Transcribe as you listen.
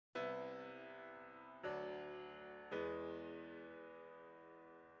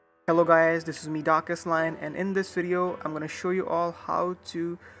Hello guys, this is me Darkest Line, and in this video I'm going to show you all how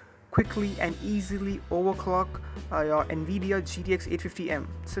to quickly and easily overclock your NVIDIA GTX 850M.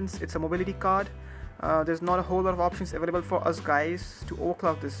 Since it's a mobility card, there's not a whole lot of options available for us guys to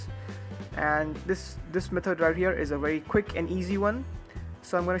overclock this, and this method right here is a very quick and easy one,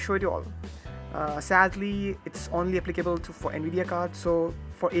 so I'm going to show it you all. Sadly, it's only applicable for NVIDIA cards, so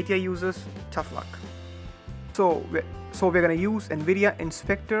for ATI users, tough luck. So we're gonna use NVIDIA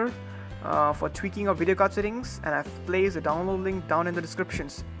Inspector for tweaking of video card settings, and I've placed a download link down in the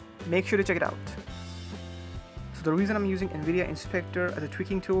descriptions. Make sure to check it out. So the reason I'm using NVIDIA Inspector as a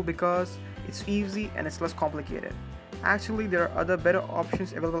tweaking tool because it's easy and it's less complicated. Actually, there are other better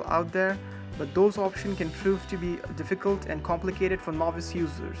options available out there, but those options can prove to be difficult and complicated for novice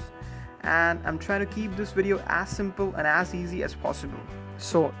users. And I'm trying to keep this video as simple and as easy as possible.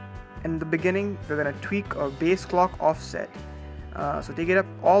 So in the beginning, we're going to tweak our base clock offset. So take it up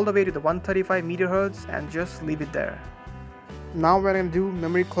all the way to the 135 MHz and just leave it there. Now we're going to do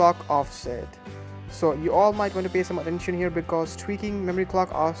memory clock offset. So you all might want to pay some attention here because tweaking memory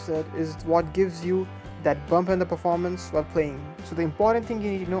clock offset is what gives you that bump in the performance while playing. So the important thing you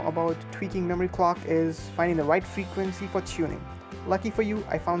need to know about tweaking memory clock is finding the right frequency for tuning. Lucky for you,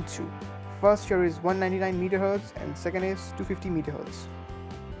 I found two. First here is 199 MHz and second is 250 MHz.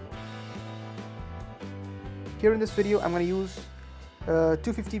 Here in this video, I'm going to use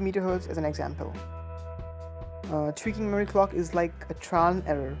 250 MHz as an example. Tweaking memory clock is like a trial and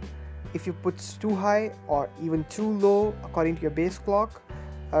error. If you put too high or even too low according to your base clock,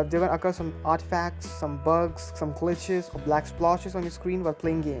 there are going to occur some artifacts, some bugs, some glitches or black splotches on your screen while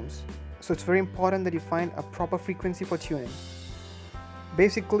playing games. So it's very important that you find a proper frequency for tuning.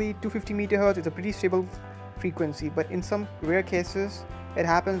 Basically, 250 MHz is a pretty stable frequency, but in some rare cases, it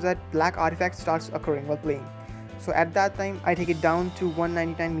happens that black artifacts starts occurring while playing. So at that time, I take it down to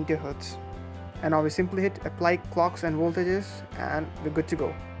 199 MHz. And now we simply hit apply clocks and voltages and we're good to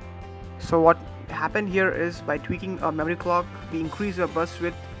go. So what happened here is by tweaking our memory clock, we increase our bus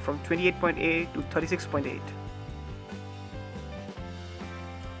width from 28.8 to 36.8.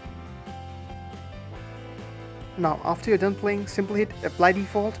 Now after you're done playing, simply hit apply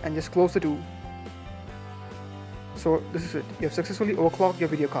default and just close the tool. So this is it, you have successfully overclocked your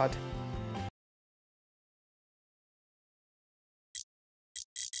video card.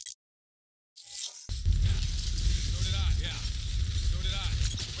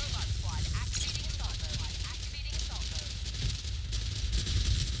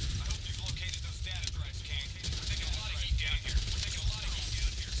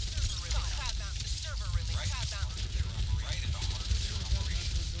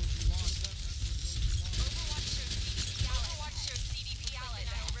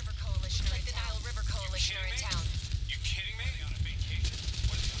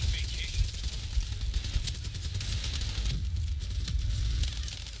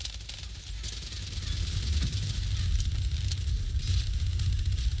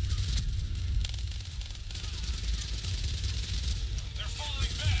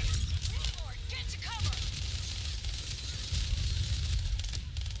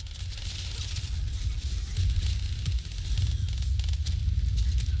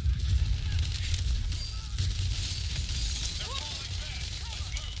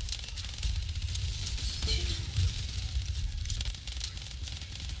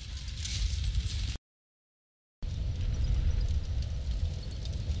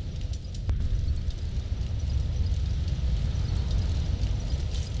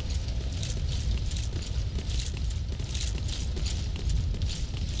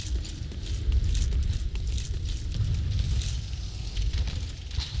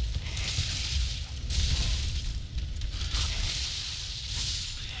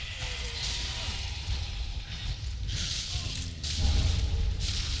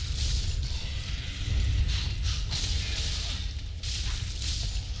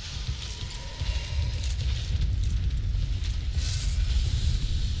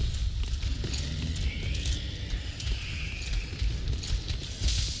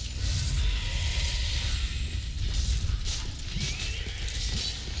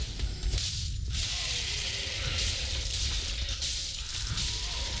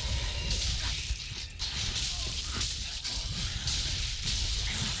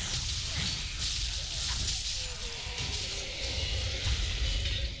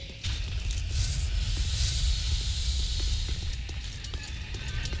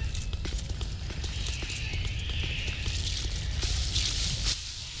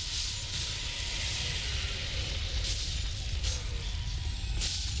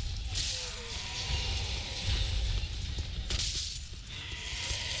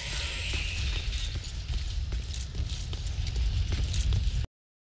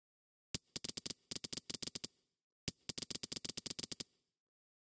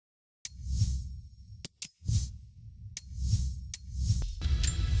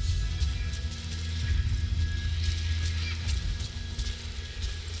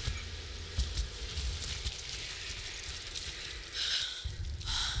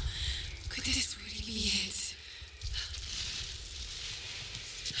 Could this really be it?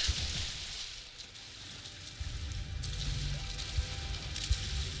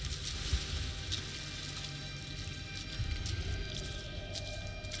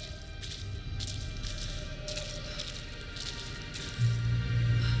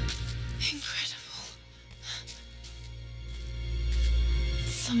 Incredible.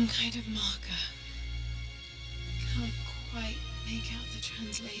 Some kind of marker. Can't quite make out the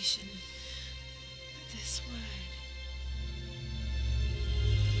translation. But this word.